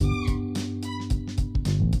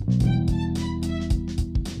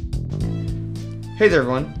Hey there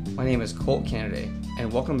everyone, my name is Kolt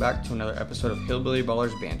and welcome back to another episode of Hillbilly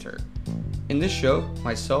Ballers Banter. In this show,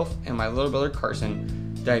 myself and my little brother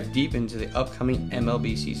Carson dive deep into the upcoming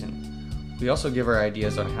MLB season. We also give our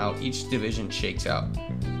ideas on how each division shakes out,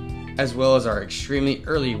 as well as our extremely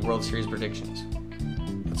early World Series predictions.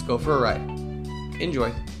 Let's go for a ride.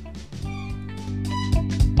 Enjoy.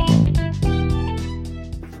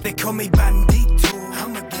 They call me bandito.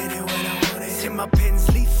 I'ma get it when I want it. Till my pen's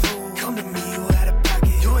lethal. Come to me, you out of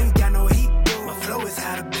pocket. You ain't got no heat, though. My flow is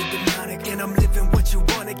how to be demonic. And I'm living what you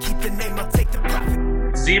wanna. Keep the name, I'll take the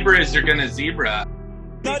profit. Zebras are gonna zebra.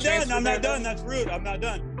 Not done. I'm not done. That's rude. I'm not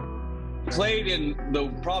done. Played in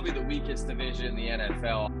probably the weakest division in the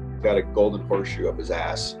NFL. Got a golden horseshoe up his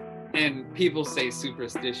ass. And people say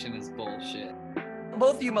superstition is bullshit.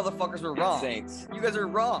 Both of you motherfuckers were wrong. Saints. You guys are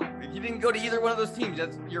wrong. If you didn't go to either one of those teams,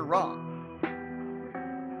 you're wrong.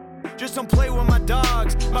 Just don't play with my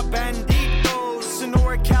dogs, my banditos.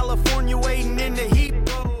 Sonora, California, waiting in the heat,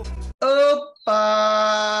 bro.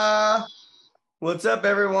 Opa! What's up,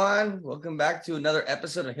 everyone? Welcome back to another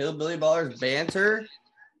episode of Hillbilly Ballers Banter.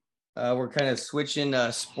 We're kind of switching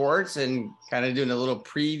sports and kind of doing a little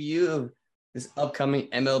preview of this upcoming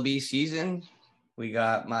MLB season. We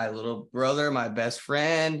got my little brother, my best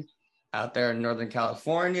friend out there in Northern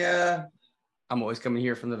California. I'm always coming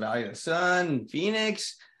here from the Valley of the Sun in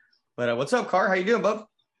Phoenix. But what's up, Car? How you doing, bub?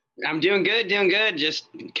 I'm doing good. Just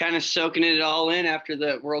kind of soaking it all in after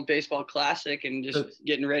the World Baseball Classic and just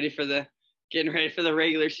getting ready for the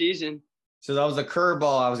regular season. So that was a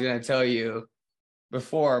curveball I was going to tell you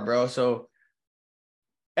before, bro. So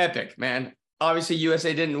epic, man. Obviously,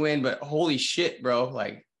 USA didn't win, but holy shit, bro.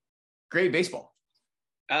 Like, great baseball.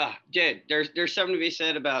 Dude, there's something to be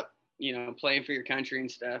said about, playing for your country and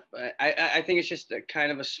stuff. But I think it's just a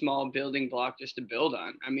kind of a small building block just to build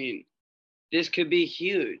on. I mean, this could be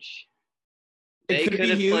huge. It could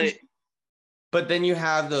be huge, but then you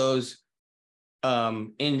have those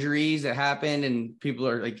injuries that happen and people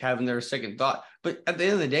are like having their second thought. But at the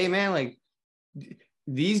end of the day, man, like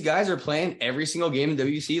these guys are playing every single game in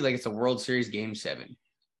WC like it's a World Series Game 7.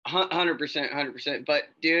 100%. But,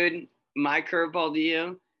 dude, my curveball to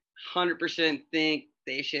you, 100% think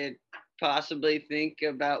they should possibly think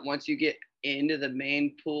about once you get into the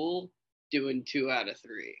main pool, doing 2 out of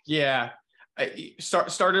 3. Yeah. I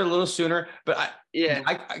started a little sooner, but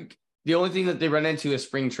the only thing that they run into is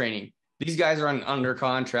spring training. These guys are under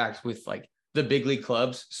contract with like the big league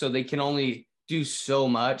clubs, so they can only do so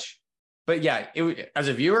much. But yeah, as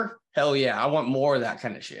a viewer, hell yeah, I want more of that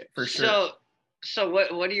kind of shit for sure. So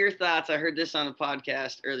what are your thoughts? I heard this on a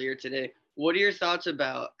podcast earlier today. What are your thoughts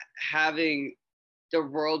about having the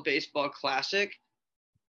World Baseball Classic,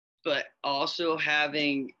 but also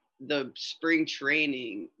having the spring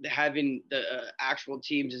training, having the actual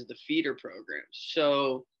teams as the feeder programs?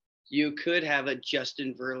 So you could have a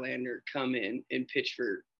Justin Verlander come in and pitch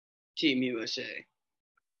for Team USA.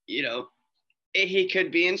 He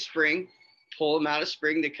could be in spring, pull him out of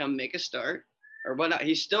spring to come make a start or whatnot.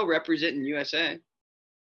 He's still representing USA.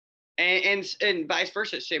 And vice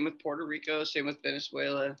versa. Same with Puerto Rico, same with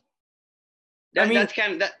Venezuela. That's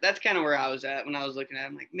kind of where I was at when I was looking at it.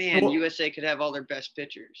 I'm like, man, USA could have all their best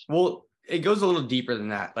pitchers. Well, it goes a little deeper than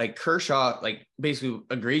that. Like Kershaw, like basically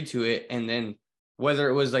agreed to it, and then whether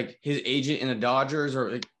it was like his agent in the Dodgers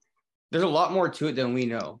or like, there's a lot more to it than we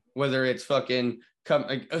know. Whether it's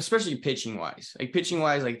especially pitching wise,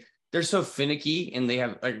 like they're so finicky and they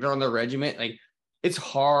have like they're on their regiment. Like it's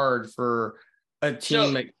hard for a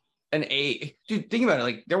team like an A. Dude, think about it.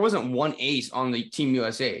 Like there wasn't one ace on the Team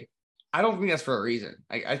USA. I don't think that's for a reason.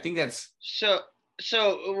 I think that's so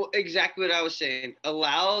exactly what I was saying.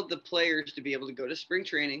 Allow the players to be able to go to spring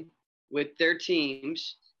training with their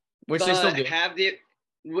teams, which they still do.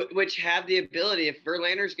 Which have the ability. If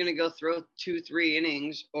Verlander's going to go throw 2-3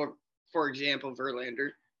 innings, or for example, Verlander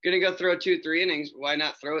going to go throw 2-3 innings, why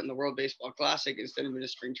not throw it in the World Baseball Classic instead of in a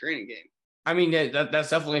spring training game? I mean, that's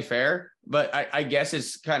definitely fair, but I guess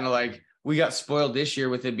it's kind of like we got spoiled this year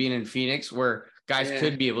with it being in Phoenix, where guys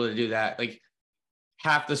could be able to do that. Like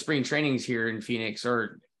half the spring trainings here in Phoenix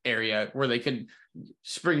or area where they could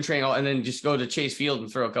spring train and then just go to Chase Field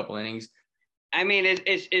and throw a couple innings. I mean,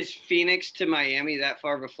 is Phoenix to Miami that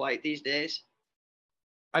far of a flight these days?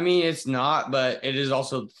 I mean, it's not, but it is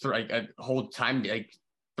also like a whole time, like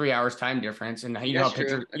 3 hours time difference. And you know how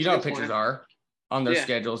pitchers are on their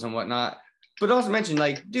schedules and whatnot. But also mention,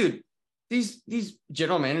 like, dude, these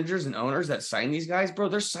general managers and owners that sign these guys, bro,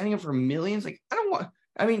 they're signing them for millions. Like,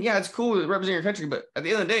 it's cool to represent your country, but at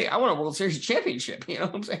the end of the day, I want a World Series championship. You know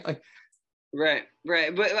what I'm saying? Like, Right.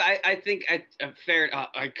 But I think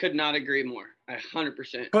I could not agree more.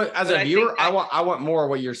 100%. But as a viewer, I want more of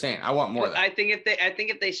what you're saying. I want more of that. I think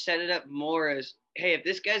if they set it up more as, hey, if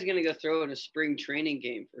this guy's gonna go throw in a spring training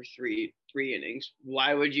game for three innings,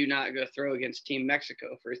 why would you not go throw against Team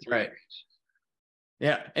Mexico for three Right. innings?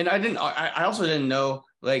 Yeah, and I also didn't know,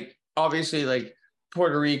 like, obviously, like,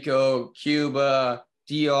 Puerto Rico, Cuba,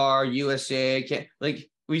 DR, USA, like,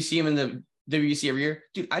 we see them in the WBC every year.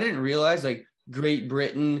 Dude, I didn't realize, like, Great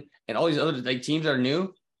Britain and all these other, like, teams that are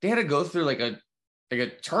new, they had to go through, like, a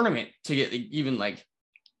tournament to get, like, even, like.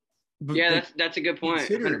 Yeah, like, that's a good point.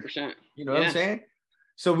 100%. You know what I'm saying?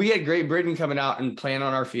 So we had Great Britain coming out and playing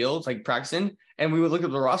on our fields, like, practicing, and we would look at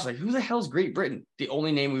the roster, like, who the hell is Great Britain? The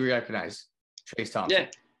only name we recognize. Trace Thompson.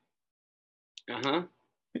 Yeah.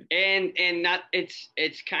 And not it's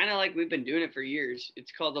kind of like we've been doing it for years.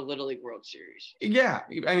 It's called the Little League World Series. Yeah,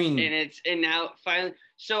 I mean, and now finally.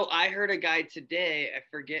 So I heard a guy today. I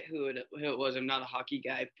forget who it was. I'm not a hockey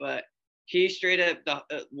guy, but he straight up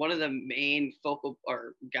one of the main focal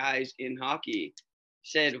or guys in hockey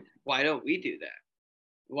said, "Why don't we do that?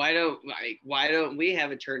 Why don't we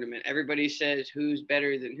have a tournament? Everybody says who's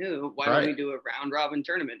better than who. Why don't we do a round robin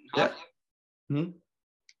tournament in hockey?" Mm-hmm.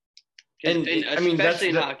 And especially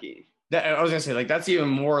in hockey. That I was gonna say, like, that's even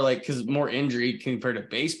more, like, because more injury compared to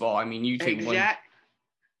baseball. I mean, you take one.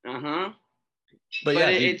 But yeah,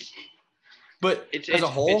 it's as a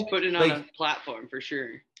whole, it's putting on a platform for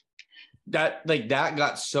sure. That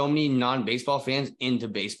got so many non-baseball fans into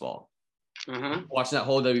baseball. Watching that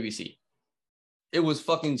whole WBC, it was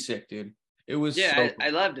fucking sick, dude. It was cool.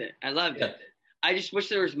 I loved it. It. I just wish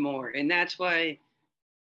there was more, and that's why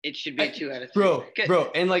it should be 2 out of 3.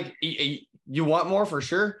 Bro, and, like, you want more for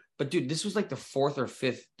sure, but dude, this was like the 4th or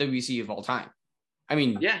 5th WBC of all time. I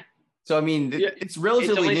mean, yeah. So I mean, it's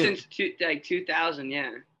relatively new. Since 2000, yeah.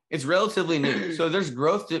 It's relatively new, so there's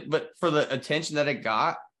growth, but for the attention that it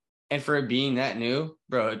got, and for it being that new,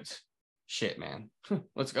 bro, it's shit, man.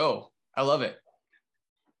 Let's go. I love it.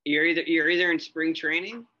 You're either in spring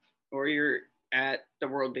training or you're at the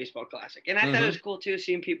World Baseball Classic, and I thought it was cool too,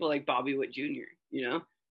 seeing people like Bobby Witt Jr. You know.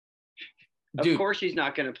 Of course he's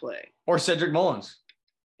not going to play. Or Cedric Mullins.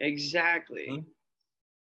 Exactly. Mm-hmm.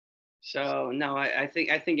 So no, I think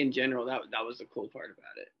in general that was the cool part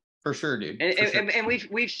about it. For sure, dude. And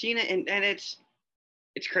we've seen it, and it's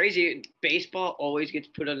crazy. Baseball always gets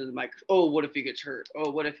put under the microscope. Oh, what if he gets hurt?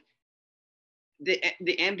 Oh, what if the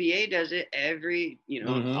NBA does it every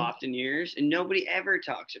often years, and nobody ever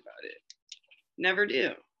talks about it. Never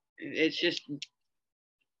do. It's just,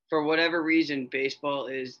 for whatever reason, baseball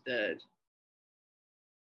is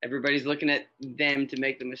everybody's looking at them to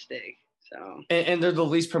make the mistake. So and they're the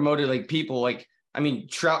least promoted, like, people. Like, I mean,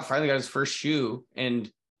 Trout finally got his first shoe,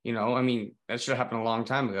 and I mean, that should have happened a long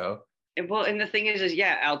time ago. And the thing is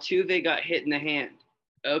Altuve got hit in the hand.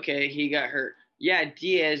 Okay, he got hurt. Yeah,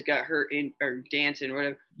 Diaz got hurt or dancing or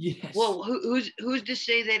whatever. Yes. Well, who's to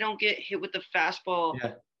say they don't get hit with the fastball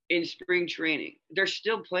in spring training? They're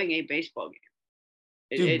still playing a baseball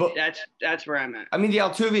game. Dude, that's where I'm at. I mean, the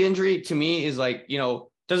Altuve injury to me is like,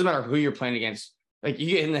 doesn't matter who you're playing against. Like, you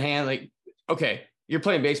get in the hand, like, okay, you're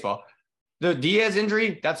playing baseball. The Diaz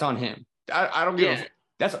injury, that's on him. I don't give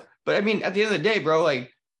but I mean, at the end of the day, bro,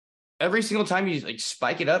 like, every single time you, like,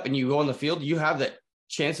 spike it up and you go on the field, you have that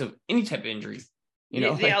chance of any type of injury. The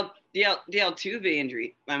Altuve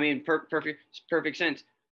injury, I mean, perfect sense.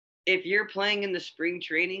 If you're playing in the spring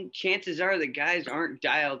training, chances are the guys aren't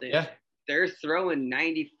dialed in. Yeah. They're throwing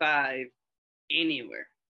 95 anywhere.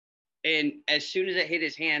 And as soon as it hit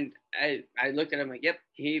his hand, I looked at him like, yep,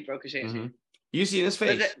 he broke his hand. Mm-hmm. You see in his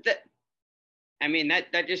face. I mean,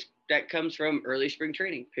 that comes from early spring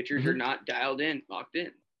training. Pitchers are not dialed in, locked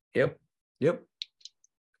in. Yep.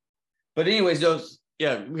 But anyways, we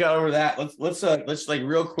got over that. Let's like,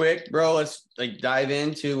 real quick, bro. Let's, like, dive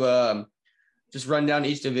into just run down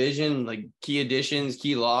each division, like, key additions,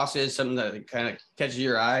 key losses, something that, like, kind of catches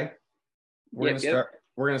your eye. We're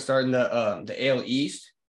gonna start in the AL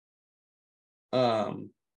East.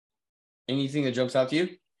 Anything that jumps out to you?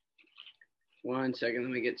 1 second,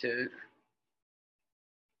 let me get to it.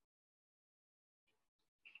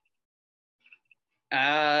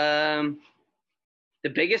 The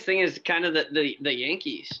biggest thing is kind of the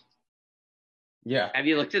Yankees. Yeah. Have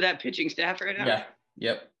you looked at that pitching staff right now? Yeah.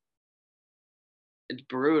 Yep. It's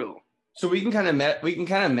brutal. So we can kind of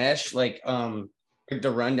mesh like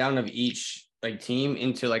the rundown of each, like, team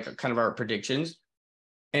into, like, kind of our predictions.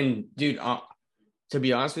 And dude, to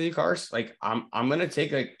be honest with you, Kars, like, I'm gonna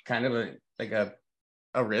take, like, kind of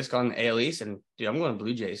a risk on AL East, and dude, I'm going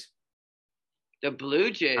Blue Jays. The Blue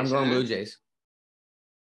Jays. I'm going Blue Jays.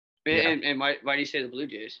 And why do you say the Blue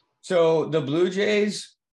Jays? So the Blue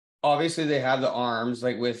Jays, obviously they have the arms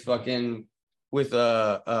like with the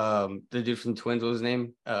dude from the Twins, what was his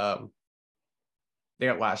name? They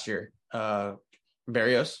got last year.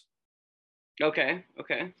 Barrios. Okay.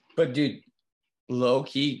 But dude, low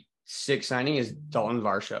key sick signing is Dalton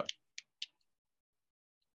Varsho.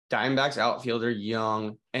 Diamondbacks outfielder,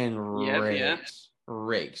 young and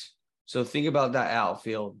rakes. So think about that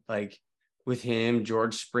outfield, like with him,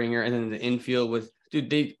 George Springer, and then the infield with dude.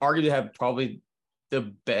 They arguably have probably the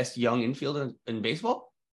best young infield in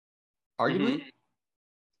baseball, arguably. Mm-hmm.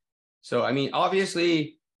 So I mean,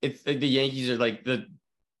 obviously, it's the Yankees are like the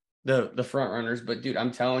front runners, but dude,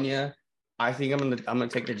 I'm telling you, I think I'm gonna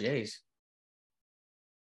take the Jays.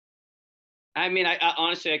 I mean, I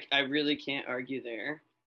honestly, I really can't argue there.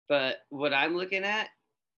 But what I'm looking at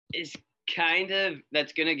is kind of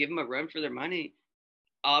that's going to give them a run for their money.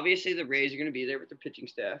 Obviously, the Rays are going to be there with their pitching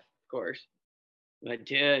staff, of course. But,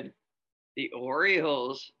 dude, the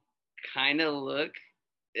Orioles kind of look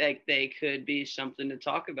like they could be something to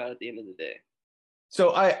talk about at the end of the day. So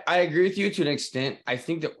I agree with you to an extent. I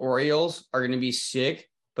think the Orioles are going to be sick,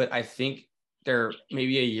 but I think they're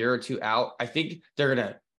maybe a year or two out. I think they're going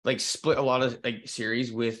to like split a lot of like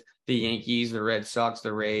series with the Yankees, the Red Sox,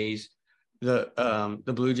 the Rays, the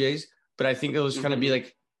Blue Jays. But I think it'll just kind of be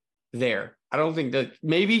like there. I don't think that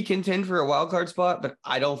maybe contend for a wild card spot, but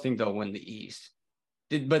I don't think they'll win the East.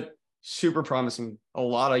 But super promising, a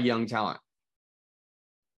lot of young talent.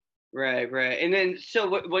 Right. And then, so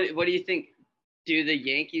what do you think? Do the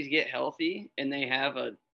Yankees get healthy and they have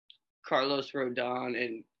a Carlos Rodon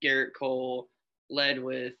and Garrett Cole led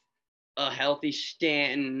with a healthy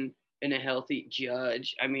Stanton and a healthy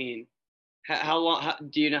Judge? I mean, how long?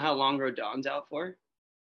 Do you know how long Rodon's out for?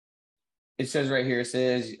 It says right here, it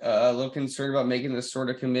says a little concerned about making this sort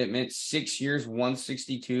of commitment. 6 years,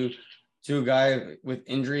 162 to a guy with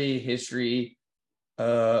injury history.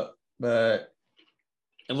 But it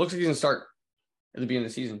looks like he's gonna start at the beginning of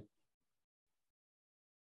the season.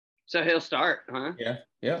 So he'll start, huh?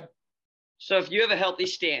 Yeah. So if you have a healthy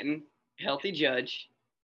Stanton, a healthy Judge,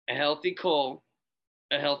 a healthy Cole,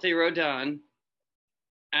 a healthy Rodon,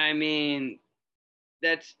 I mean,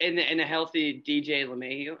 that's and a healthy DJ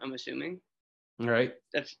LeMahieu, I'm assuming. All right.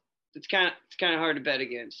 It's kind of hard to bet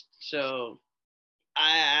against. So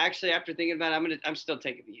I actually, after thinking about it, I'm still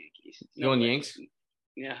taking the Yankees. You going Yanks?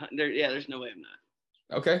 Yeah, there's no way I'm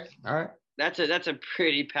not. Okay. All right. That's a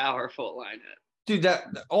pretty powerful lineup. Dude, that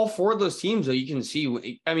all four of those teams, though, you can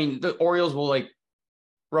see. I mean, the Orioles will like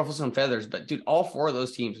ruffle some feathers, but dude, all four of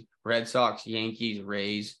those teams, Red Sox, Yankees,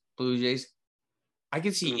 Rays, Blue Jays, I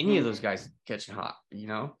could see any of those guys catching hot, you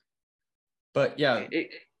know? But yeah.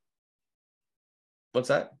 What's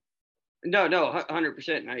that? No, 100%.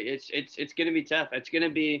 It's going to be tough. It's going to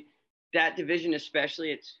be that division,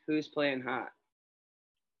 especially. It's who's playing hot.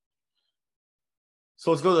 So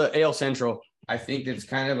let's go to the AL Central. I think it's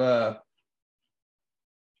kind of a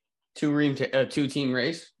two-team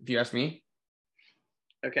race, if you ask me.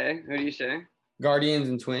 Okay, who do you say? Guardians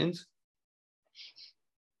and Twins.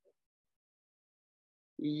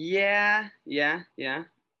 Yeah.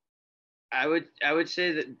 I would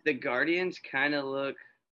say that the Guardians kind of look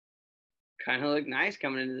nice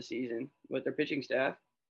coming into the season with their pitching staff.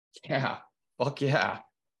 Yeah, fuck yeah.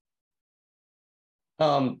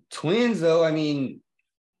 Twins though, I mean,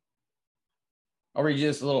 I'll read you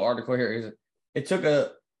this little article here. It took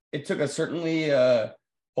a certainly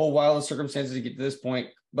whole while of circumstances to get to this point,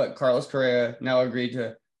 but Carlos Correa now agreed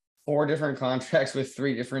to 4 different contracts with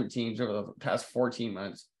 3 different teams over the past 14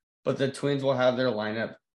 months. But the Twins will have their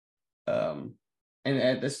lineup. And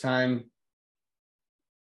at this time,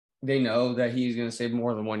 they know that he's going to save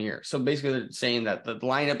more than 1 year. So basically, they're saying that the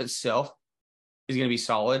lineup itself is going to be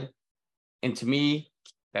solid. And to me,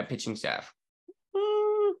 that pitching staff.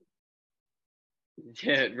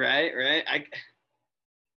 Dude, right.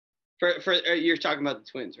 For you're talking about the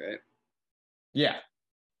Twins, right? Yeah.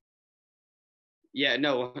 Yeah,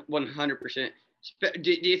 no, 100%.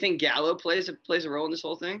 Do you think Gallo plays a role in this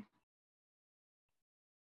whole thing?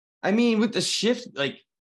 I mean, with the shift like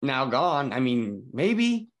now gone, I mean,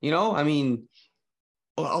 maybe, you know, I mean,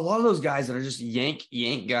 a lot of those guys that are just yank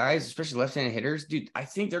guys, especially left-handed hitters, dude, I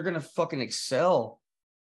think they're gonna fucking excel.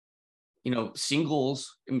 You know,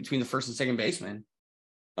 singles in between the first and second baseman.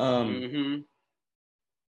 I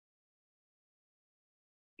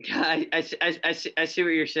see what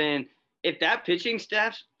you're saying. If that pitching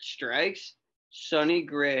staff strikes, Sonny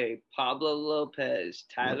Gray, Pablo Lopez,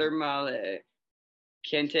 Tyler Mahle,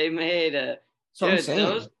 Kente Maeda, So I'm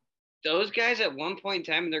saying those guys at one point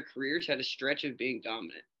in time in their careers had a stretch of being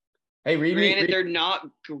dominant. Hey, Granted, they're not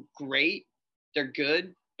great. They're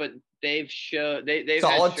good, but they've they've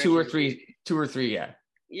solid had two or stretches three. Yeah.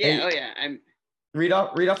 Yeah. Hey, Oh yeah. read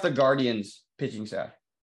off the Guardians pitching staff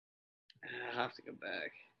I'll have to go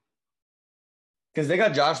back. because they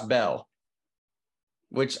got Josh Bell,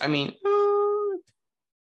 which I mean,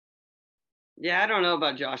 Yeah, I don't know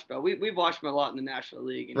about Josh Bell. We've watched him a lot in the National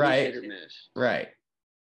League, and right, he's hit or miss. right.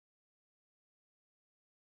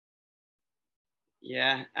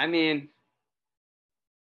 Yeah, I mean,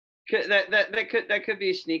 that could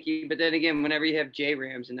be sneaky. But then again, whenever you have J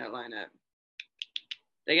Rams in that lineup,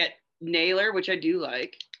 they got Naylor, which I do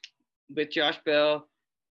like, with Josh Bell,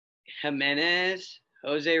 Jimenez,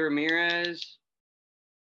 Jose Ramirez,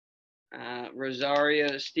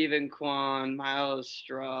 Rosario, Stephen Kwan, Miles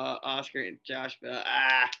Straw, Oscar, and Josh Bell.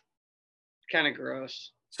 Kind of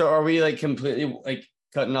gross. So are we like completely like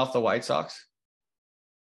cutting off the White Sox?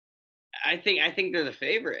 I think they're the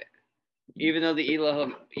favorite, even though the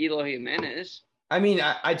Eloy Jimenez. I mean,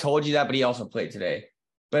 I told you that, but he also played today.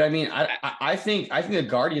 But I mean, I think the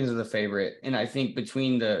Guardians are the favorite, and I think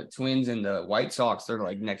between the Twins and the White Sox, they're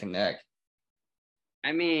like neck and neck.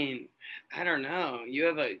 I mean, I don't know. You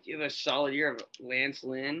have a solid year of Lance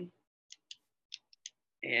Lynn,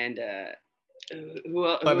 and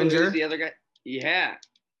who's the other guy? Yeah,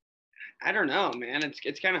 I don't know, man.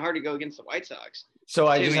 It's kind of hard to go against the White Sox. So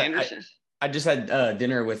I just had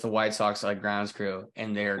dinner with the White Sox like grounds crew,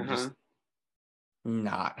 and they're just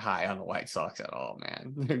not high on the White Sox at all,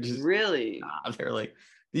 man. They're just really. They're like,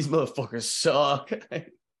 these motherfuckers suck.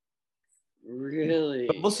 Really?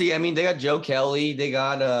 But we'll see. I mean, they got Joe Kelly. They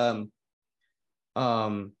got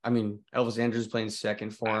I mean, Elvis Andrews playing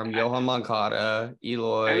second for him. Johan Moncada,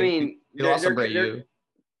 Eloy. I mean, he lost Abreu.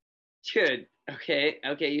 Good. Okay.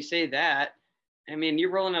 You say that. I mean,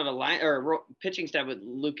 you're rolling out a line or pitching staff with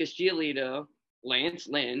Lucas Giolito, Lance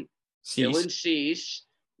Lynn, Dylan Cease,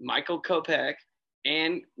 Michael Kopech,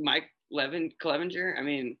 and Mike Clevenger. I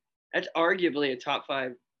mean, that's arguably a top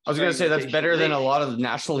 5. I was gonna say that's better than a lot of the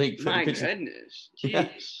National League. My goodness.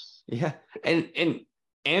 Jeez. Yeah. And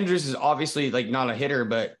Andrews is obviously like not a hitter,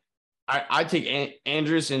 but I take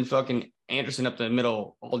Andrews and fucking Anderson up the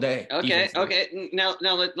middle all day. Okay. Now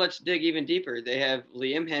let's dig even deeper. They have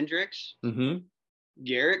Liam Hendricks,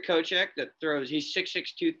 Garrett Kochek that throws. He's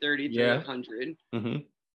 6'6", 230, 300.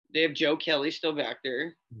 They have Joe Kelly still back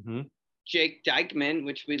there. Jake Dykman,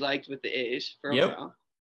 which we liked with the A's for a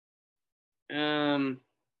while.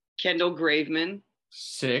 Kendall Graveman.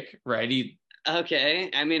 Sick, righty. Okay.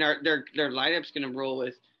 I mean, their lineup's going to roll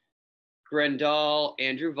with Grandal,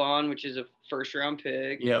 Andrew Vaughn, which is a first-round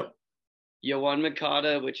pick. Yep. Yohan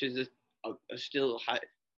Moncada, which is a still high.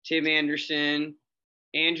 Tim Anderson,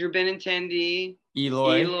 Andrew Benintendi,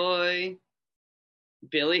 Eloy,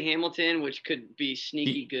 Billy Hamilton, which could be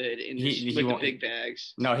sneaky good with the big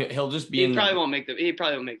bags. No, he'll just be. He probably won't make the big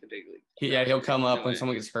league. He'll come up when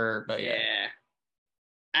someone gets hurt, but yeah.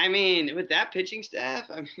 I mean, with that pitching staff,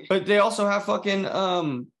 but they also have fucking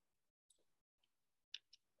Oh,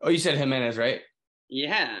 you said Jimenez, right?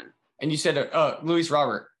 Yeah. And you said Luis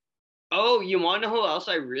Robert. Oh, you want to know who else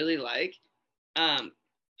I really like?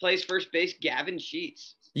 Plays first base, Gavin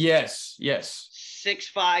Sheets. Yes.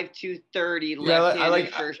 6'5", 230,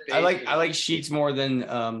 left-handed first base. I like Sheets more than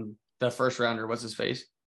the first rounder. What's his face?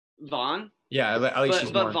 Vaughn. Yeah, I like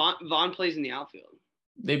Sheets more. But Vaughn plays in the outfield.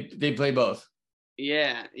 They play both.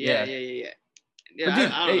 Yeah. But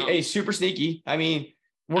dude, hey, super sneaky. I mean,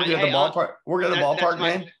 working at the ballpark. Working at the ballpark,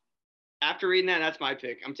 man. After reading that, that's my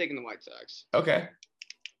pick. I'm taking the White Sox. Okay.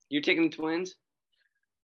 You're taking the Twins?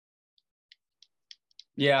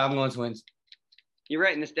 Yeah, I'm going Twins. You're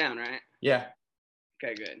writing this down, right? Yeah.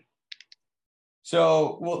 Okay, good.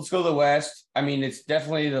 So, let's go to the West. I mean, it's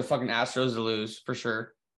definitely the fucking Astros to lose, for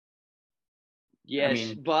sure.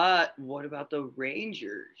 Yes, but what about the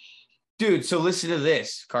Rangers? Dude, so listen to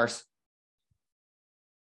this, Karson.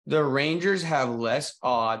 The Rangers have less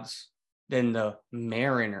odds than the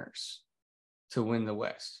Mariners to win the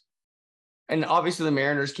West. And obviously the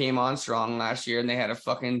Mariners came on strong last year and they had a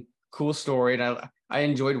fucking cool story. And I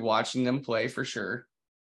enjoyed watching them play for sure.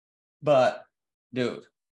 But, dude,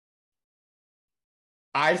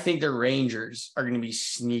 I think the Rangers are going to be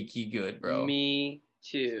sneaky good, bro. Me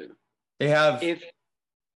too. I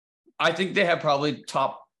think they have probably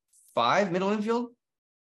top 5 middle infield.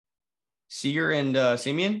 Seager and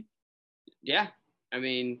Simeon. Yeah. I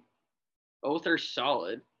mean, both are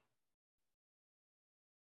solid.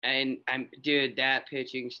 And dude, that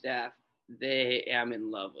pitching staff, I'm in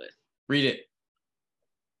love with. Read it.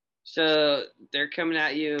 So they're coming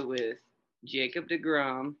at you with Jacob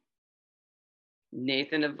deGrom,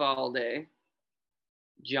 Nathan Eovaldi,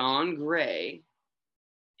 John Gray,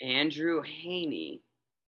 Andrew Haney,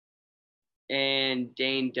 and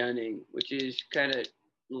Dane Dunning, which is kind of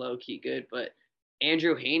low-key good, but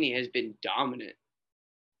Andrew Haney has been dominant.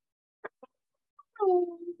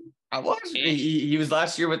 He was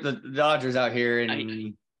last year with the Dodgers out here,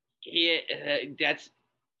 and That's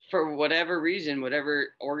for whatever reason,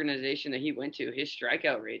 whatever organization that he went to, his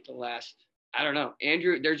strikeout rate the last, I don't know.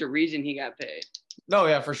 Andrew, there's a reason he got paid. no,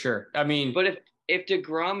 yeah, for sure. I mean, But if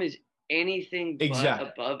DeGrom is anything but Exactly.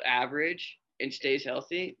 above average and stays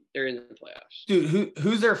healthy, they're in the playoffs. dude,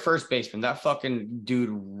 who's their first baseman? That fucking dude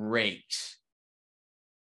rakes.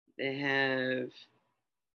 They have,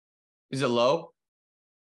 Is it Lowe?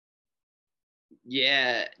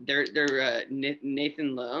 yeah, they're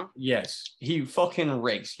Nathan Lowe. Yes, he fucking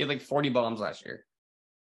rakes. He had like 40 bombs last year.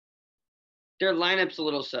 Their lineup's a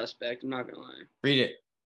little suspect. I'm not gonna lie. Read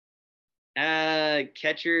it.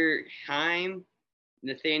 Catcher Heim,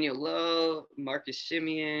 Nathaniel Lowe, Marcus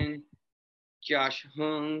Simeon, Josh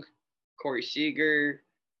Hung, Corey Seager,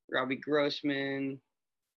 Robbie Grossman,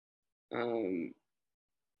 Leody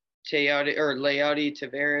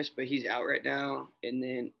Tavares, but he's out right now, and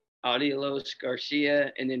then Audielos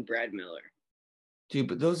Garcia, and then Brad Miller. Dude,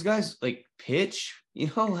 but those guys like pitch,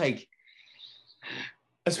 like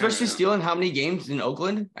especially stealing how many games in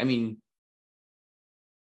Oakland? I mean,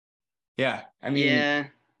 yeah. Yeah.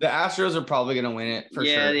 The Astros are probably going to win it for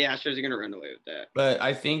sure. Yeah, the Astros are going to run away with that. But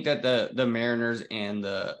I think that the Mariners and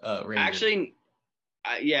the Rangers. Actually,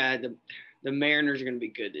 the Mariners are going to be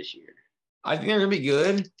good this year. I think they're going to be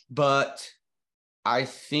good, but I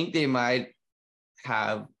think they might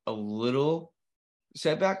have a little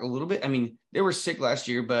setback, a little bit. I mean, they were sick last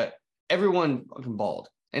year, but everyone fucking balled,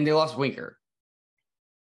 and they lost Winker.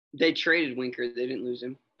 They traded Winker. They didn't lose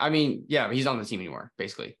him. I mean, yeah, he's not on the team anymore,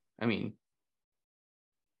 basically. I mean,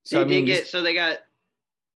 they got.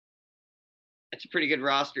 It's a pretty good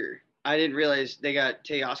roster. I didn't realize they got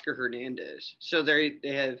Teoscar Hernandez. So they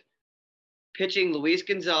have pitching Luis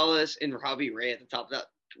Gonzalez and Robbie Ray at the top of that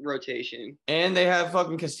rotation. And they have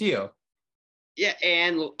fucking Castillo. Yeah,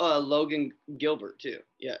 and Logan Gilbert too.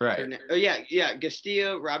 Yeah. Right. Yeah.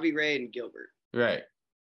 Castillo, Robbie Ray, and Gilbert. Right.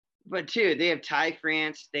 But too, they have Ty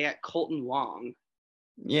France. They got Colton Wong.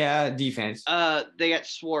 Yeah, defense. They got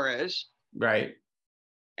Suarez. Right.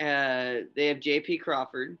 They have J.P.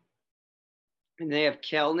 Crawford. And they have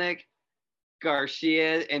Kelnick,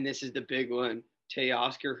 Garcia, and this is the big one,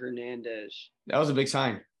 Teoscar Hernandez. That was a big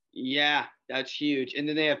sign. Yeah, that's huge. And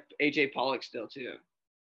then they have A.J. Pollock still too.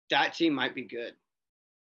 That team might be good.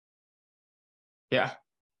 Yeah,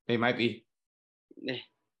 they might be.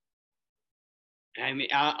 I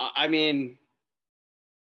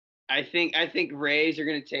think Rays are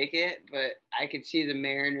going to take it, but I could see the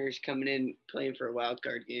Mariners coming in playing for a wild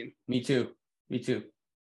card game. Me too.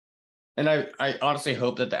 And I honestly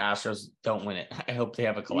hope that the Astros don't win it. I hope they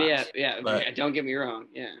have a collapse. Yeah. Don't get me wrong.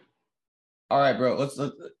 Yeah. All right, bro.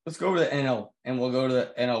 Let's go over the NL, and we'll go to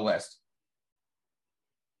the NL West.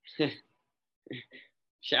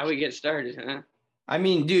 Shall we get started, huh? I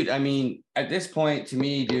mean, dude, at this point, to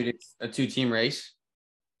me, dude, it's a 2-team race,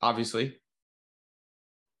 obviously.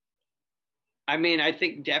 I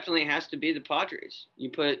think definitely has to be the Padres.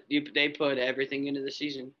 They put everything into the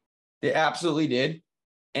season. They absolutely did.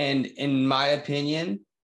 And in my opinion,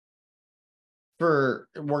 for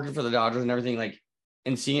working for the Dodgers and everything,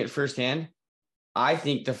 and seeing it firsthand, I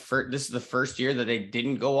think this is the first year that they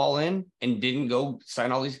didn't go all in and didn't go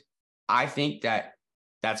sign all these. I think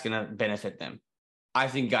that's going to benefit them. I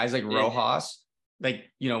think guys like Rojas,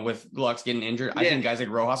 with Lux getting injured, I think guys like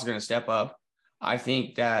Rojas are going to step up. I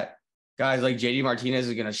think that guys like JD Martinez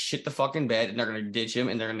is going to shit the fucking bed, and they're going to ditch him,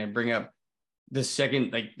 and they're going to bring up the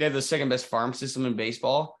second, they have the second best farm system in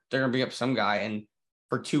baseball. They're going to bring up some guy, and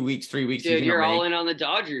for 2 weeks, 3 weeks. Dude, you're all in on the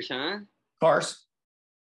Dodgers, huh? Karson.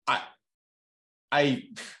 I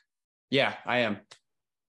am.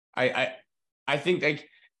 I think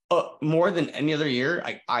more tgoing any other year,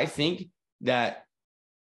 I think that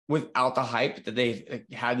without the hype that they've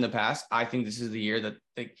had in the past, I think this is the year that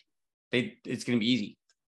it's going to be easy.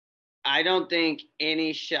 I don't think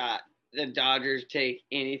any shot the Dodgers take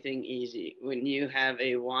anything easy. When you have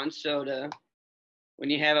a Juan Soto, when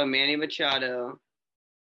you have a Manny Machado,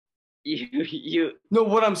 you. No,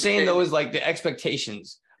 what I'm saying though is the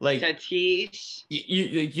expectations. Tatis.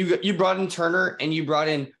 You brought in Turner and you brought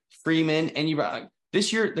in Freeman and you brought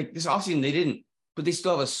this year, this offseason they didn't, but they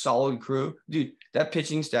still have a solid crew. Dude, that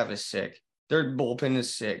pitching staff is sick. Their bullpen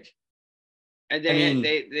is sick. And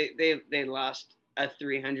they lost a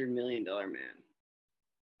 $300 million man.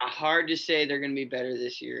 Hard to say they're going to be better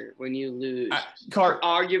this year when you lose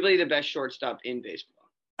arguably the best shortstop in baseball.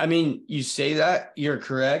 I mean, you say that, you're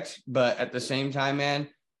correct, but at the same time, man,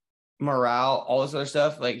 morale, all this other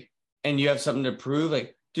stuff, like, and you have something to prove,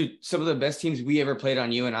 like, dude, some of the best teams we ever played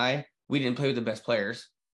on, you and I, we didn't play with the best players.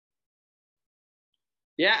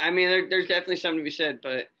 Yeah, I mean, there's definitely something to be said,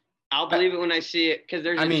 but I'll believe it when I see it because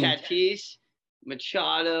there's Tatis,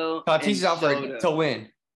 Machado, Tatis and is out Soto. to win.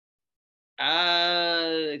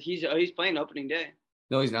 He's playing opening day.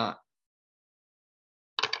 No, he's not.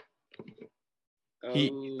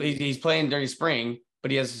 He's playing during spring,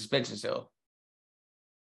 but he has a suspension still.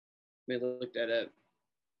 Let me look that up.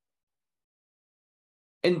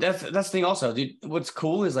 And that's the thing also, dude. What's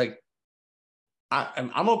cool is like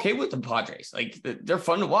I'm okay with the Padres. Like they're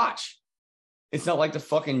fun to watch. It's not like the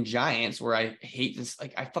fucking Giants where I hate this.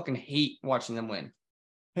 Like I fucking hate watching them win.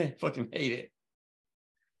 I fucking hate it.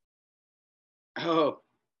 Oh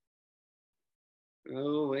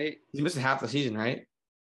wait. He's missing half the season, right?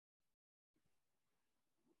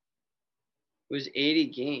 It was 80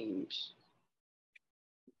 games.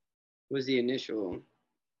 Was the initial.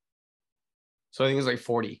 So I think it was like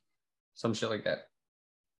 40, some shit like that.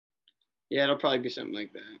 Yeah, it'll probably be something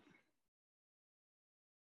like that.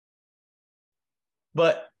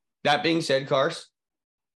 But that being said, Cars,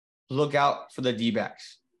 look out for the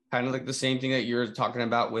D-backs. Kind of like the same thing that you're talking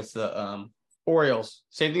about with the Orioles.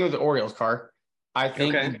 Same thing with the Orioles, Car. I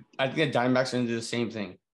think the Diamondbacks are going to do the same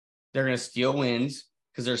thing. They're going to steal wins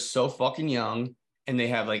because they're so fucking young and they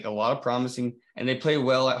have like a lot of promising and they play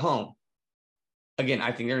well at home. Again,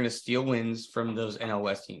 I think they're going to steal wins from those NL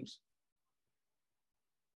West teams.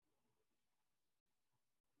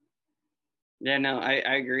 Yeah, no, I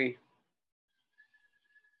agree.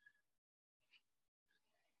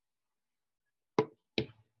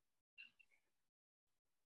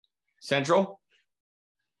 Central?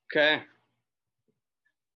 Okay.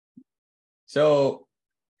 So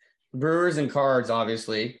Brewers and Cards,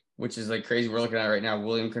 obviously, which is like crazy. We're looking at it right now.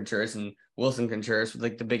 William Contreras and Wilson Contreras with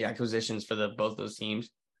like the big acquisitions for both those teams.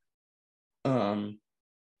 I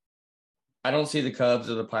don't see the Cubs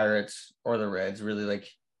or the Pirates or the Reds really like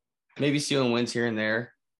maybe stealing wins here and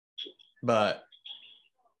there. But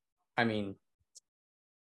I mean,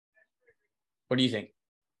 what do you think?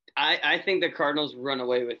 I think the Cardinals run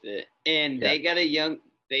away with it. And they have a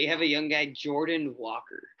young guy, Jordan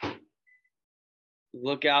Walker.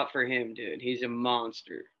 Look out for him, dude. He's a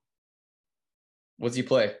monster. What's he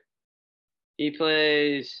play? He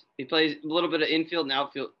plays a little bit of infield and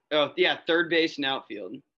outfield. Oh, yeah, third base and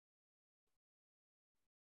outfield.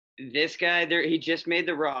 This guy there, he just made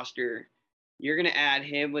the roster. You're gonna add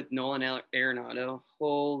him with Nolan Arenado.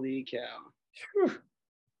 Holy cow. Whew.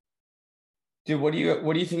 Dude, what do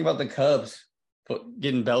you think about the Cubs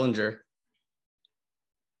getting Bellinger?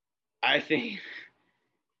 I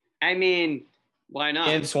mean, why not?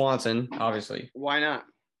 And Swanson, obviously. Why not?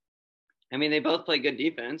 I mean, they both play good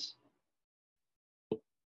defense.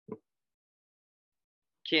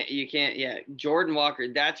 Yeah. Jordan Walker,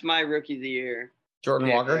 that's my rookie of the year. Jordan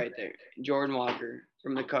Walker? Right there. Jordan Walker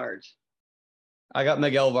from the Cards. I got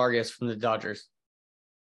Miguel Vargas from the Dodgers.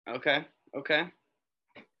 Okay.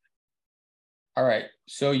 All right.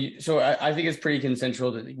 So I think it's pretty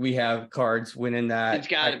consensual that we have Cards winning that.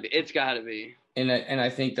 It's gotta be. And I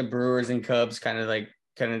think the Brewers and Cubs kind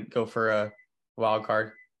of go for a wild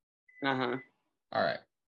card. Uh-huh. All right.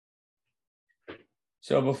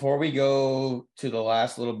 So before we go to the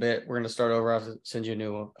last little bit, we're going to start over. I'll send you a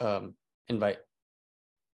new invite.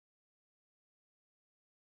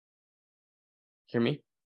 Hear me?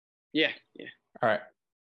 Yeah. All right.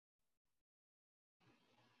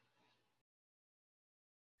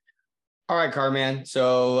 All right, Carman.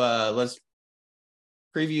 So let's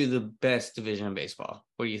preview the best division in baseball.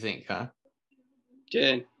 What do you think, huh?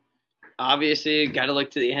 Dude, obviously, got to look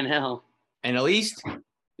to the NL. NL East?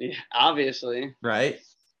 Yeah, obviously. Right.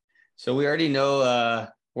 So we already know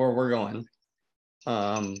where we're going.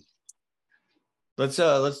 Let's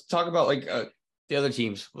talk about like the other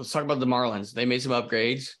teams. Let's talk about the Marlins. They made some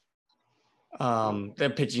upgrades. Their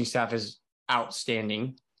pitching staff is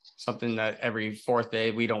outstanding. Something that every fourth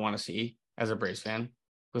day we don't want to see as a Braves fan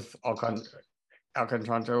with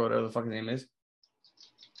Alcantara, whatever the fucking name is.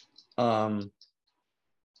 But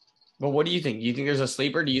what do you think? Do you think there's a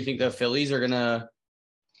sleeper? Do you think the Phillies are gonna?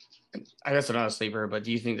 I guess they're not a sleeper, but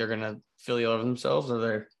do you think they're gonna Philly over themselves, or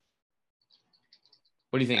they're?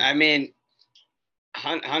 What do you think? I mean,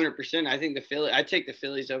 100%. I think I take the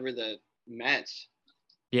Phillies over the Mets.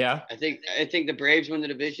 Yeah. I think the Braves win the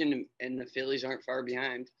division, and the Phillies aren't far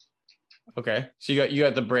behind. Okay, so you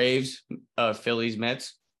got the Braves, Phillies,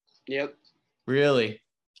 Mets. Yep. Really?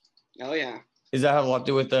 Oh yeah. Does that have a lot to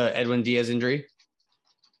do with the Edwin Diaz injury?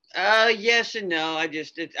 Yes and no.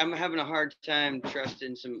 I'm having a hard time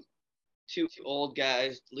trusting some two old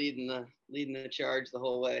guys leading the charge the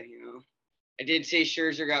whole way. I did say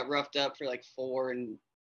Scherzer got roughed up for like 4 in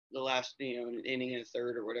the last, an inning and a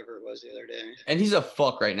third or whatever it was the other day. And he's a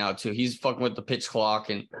fuck right now too. He's fucking with the pitch clock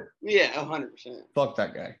and Yeah, 100%. fuck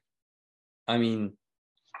that guy. I mean,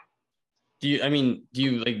 do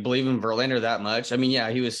you like believe in Verlander that much? I mean, yeah,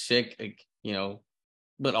 he was sick, like,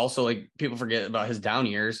 but also like people forget about his down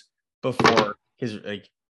years before his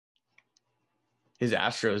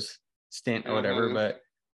Astros stint or whatever. But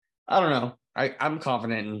I don't know. I'm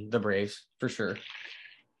confident in the Braves for sure.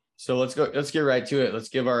 So let's get right to it. Let's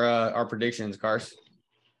give our predictions, Cars.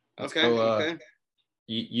 Okay. Okay.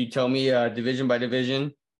 You tell me division by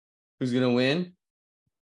division who's gonna win.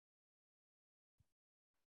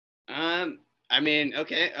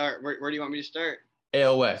 Okay. All right, where do you want me to start?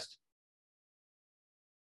 AL West.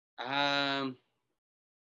 I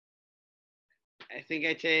think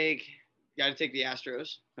got to take the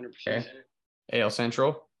Astros, 100%. Okay. AL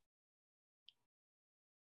Central.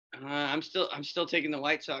 I'm still taking the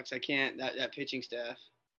White Sox. I can't that pitching staff.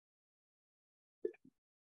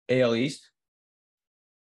 AL East.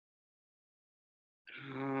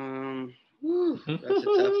 That's a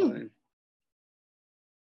tough one.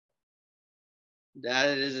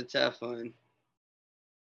 That is a tough one.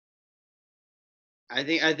 I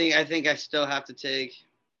think I still have to take.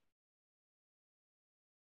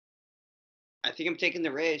 I think I'm taking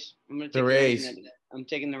the Rays. I'm gonna take the Rays. I'm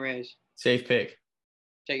taking the Rays. Safe pick.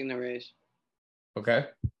 Taking the Rays. Okay.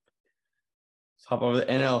 Let's hop over the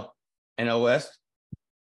NL West.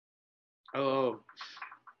 Oh,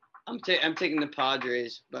 I'm taking the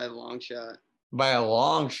Padres by a long shot. By a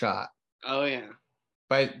long shot. Oh yeah.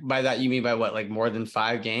 By that you mean by what, like more than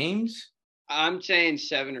 5 games? I'm saying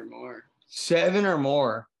 7 or more. 7 or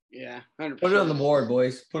more. Yeah, 100%. Put it on the board,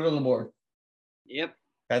 boys. Put it on the board. Yep.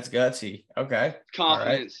 That's gutsy. Okay.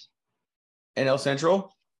 Confidence. All right. NL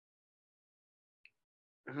Central.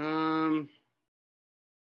 I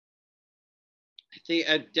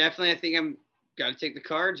think I'm got to take the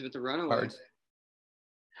Cards with the runaway. Cards.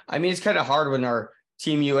 I mean, it's kind of hard when our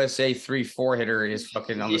Team USA 3-4 hitter is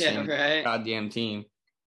fucking on the same goddamn team.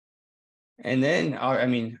 And then,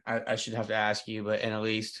 I should have to ask you, but NL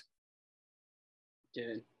East.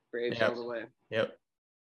 Dude, Braves all the way. Yep.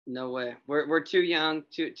 No way. We're too young,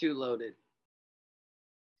 too loaded.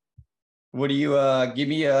 What do you give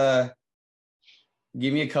me a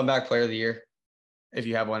comeback player of the year if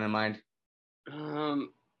you have one in mind?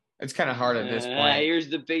 It's kind of hard at this point. Here's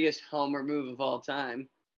the biggest homer move of all time.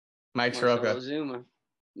 Mike Soroka.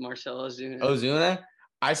 Marcell Ozuna. Ozuna?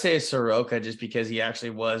 I say Soroka just because he actually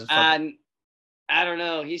was. I don't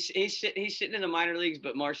know. He's sitting in the minor leagues,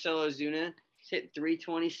 but Marcell Ozuna hit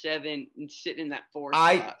 327 and sitting in that 4th spot.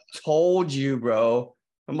 I told you, bro.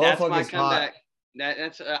 That's my comeback.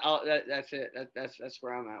 That's it. That's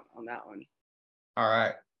where I'm at on that one. All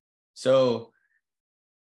right. So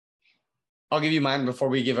I'll give you mine before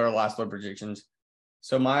we give our last one predictions.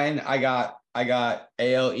 So mine, I got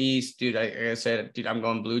AL East, dude. Like I said, dude, I'm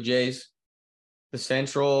going Blue Jays. The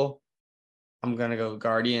Central, I'm gonna go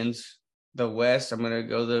Guardians. The West, I'm gonna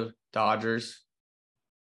go the Dodgers.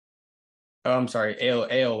 Oh, I'm sorry,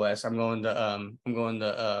 AL West. I'm going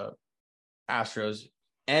the Astros.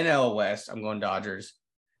 NL West, I'm going Dodgers.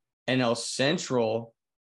 NL Central,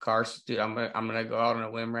 Carson, dude, I'm gonna go out on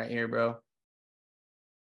a whim right here, bro.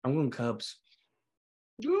 I'm going Cubs.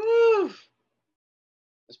 Woo!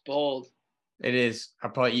 That's bold. It is.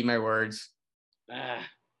 I'll probably eat my words.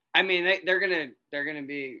 I mean, they're gonna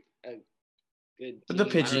be a good. But the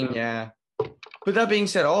pitching, yeah. But that being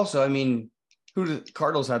said, also, I mean, who do the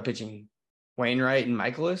Cardinals have pitching? Wainwright and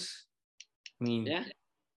Michaelis. I mean, yeah.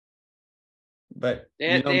 But they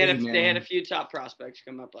had a few top prospects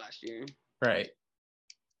come up last year. Right.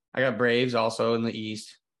 I got Braves also in the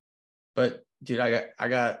East, but dude, I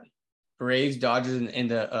got Braves, Dodgers in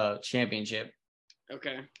the championship.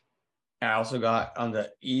 Okay. I also got on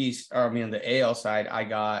the East, on the AL side, I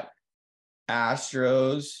got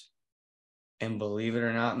Astros, and believe it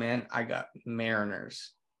or not, man, I got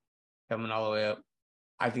Mariners coming all the way up.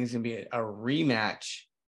 I think it's gonna be a rematch,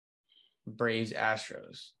 Braves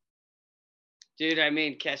Astros. Dude, I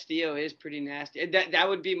mean, Castillo is pretty nasty. That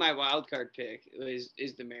would be my wild card pick. Is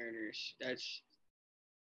the Mariners? That's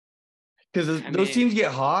because those teams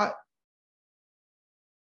get hot.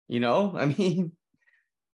 I mean.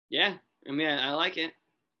 Yeah, I like it.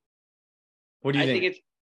 What do you think?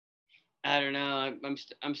 I don't know.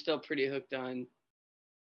 I'm still pretty hooked on.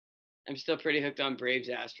 I'm still pretty hooked on Braves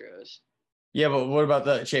Astros. Yeah, but what about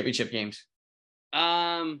the championship games?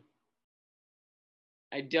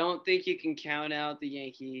 I don't think you can count out the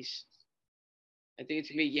Yankees. I think it's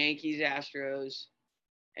going to be Yankees, Astros,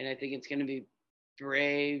 and I think it's going to be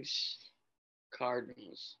Braves,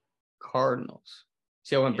 Cardinals. Cardinals.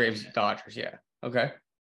 See, I went Braves, Dodgers. Yeah. Okay.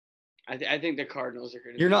 I think the Cardinals are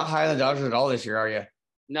going to. You're not high on the Dodgers at all this year, are you?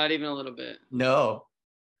 Not even a little bit. No.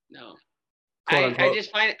 I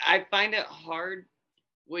just find it hard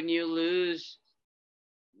when you lose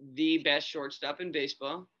the best shortstop in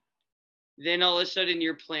baseball. Then all of a sudden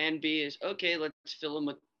your plan B is, okay, let's fill him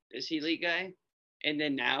with this elite guy. And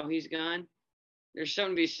then now he's gone. There's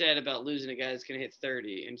something to be said about losing a guy that's going to hit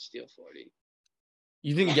 30 and steal 40.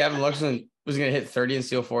 You think Gavin Luxman was going to hit 30 and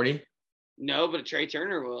steal 40? No, but Trey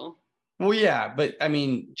Turner will. Well, yeah, but I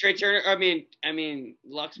mean, Trey Turner. I mean,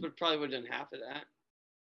 Lux would probably would have done half of that.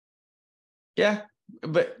 Yeah,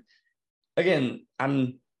 but again,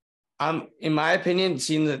 I'm in my opinion,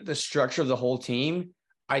 seeing the structure of the whole team,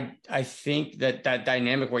 I think that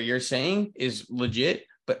dynamic, what you're saying, is legit.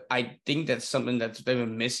 But I think that's something that's they've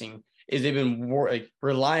been missing. Is they've been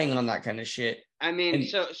relying on that kind of shit. I mean,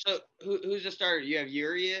 so who's the starter? You have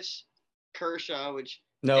Urias, Kershaw, which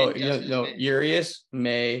Urias,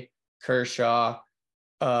 May, Kershaw,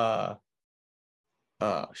 shit,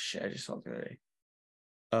 I just saw it today.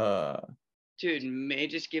 Dude, May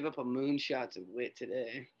just gave up a moonshot to Witt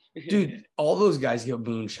today. Dude, all those guys give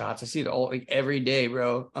moonshots. I see it all every day,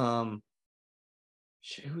 bro.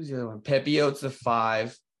 Shit, who's the other one? Pepio's the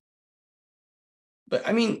 5. But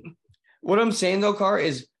I mean, what I'm saying though, Carr,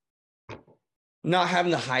 is not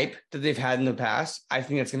having the hype that they've had in the past. I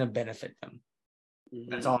think that's going to benefit them. Mm-hmm.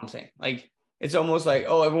 That's all I'm saying. Like, it's almost like,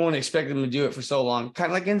 oh, everyone expected them to do it for so long.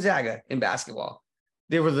 Kind of like Gonzaga in basketball.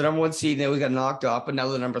 They were the number 1 seed and they always got knocked off, but now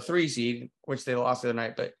they're the number 3 seed, which they lost the other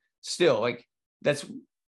night. But still, like,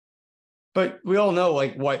 but we all know,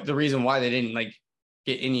 like, what the reason why they didn't, like,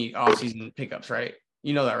 get any offseason pickups, right?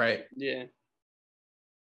 You know that, right? Yeah.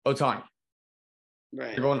 Ohtani.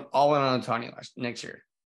 Right. They're going all in on Ohtani next year.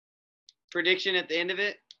 Prediction at the end of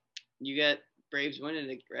it, you got Braves winning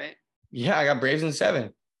it, right? Yeah, I got Braves in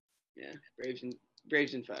 7. Yeah,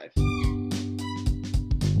 Braves in 5.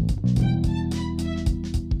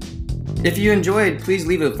 If you enjoyed, please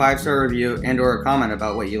leave a 5-star review and or a comment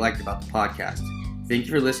about what you liked about the podcast. Thank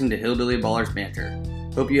you for listening to Hillbilly Ballers Banter.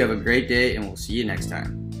 Hope you have a great day, and we'll see you next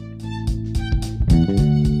time.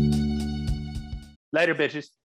 Later, bitches.